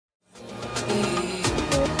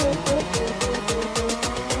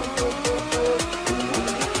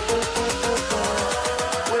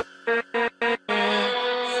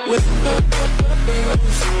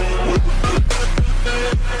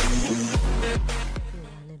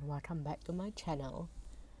welcome back to my channel.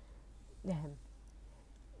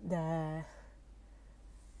 The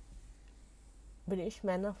British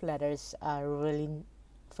men of letters are really,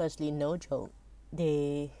 firstly, no joke.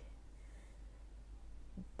 They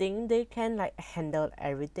think they can handle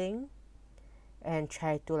everything and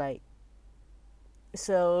try to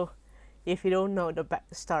so if you don't know the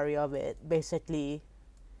backstory of it, basically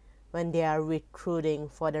when they are recruiting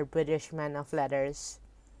for the British men of letters,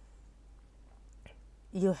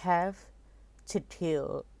 you have to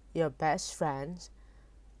tell your best friends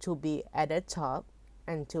to be at the top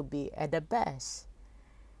and to be at the best,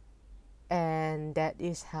 and that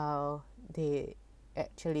is how they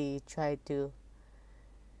actually try to,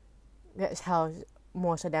 that's how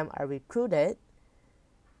most of them are recruited,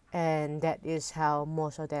 and that is how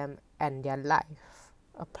most of them end their life,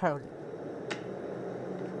 apparently.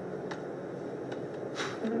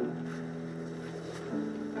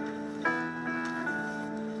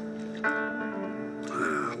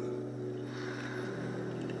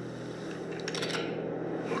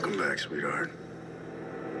 Welcome back, sweetheart.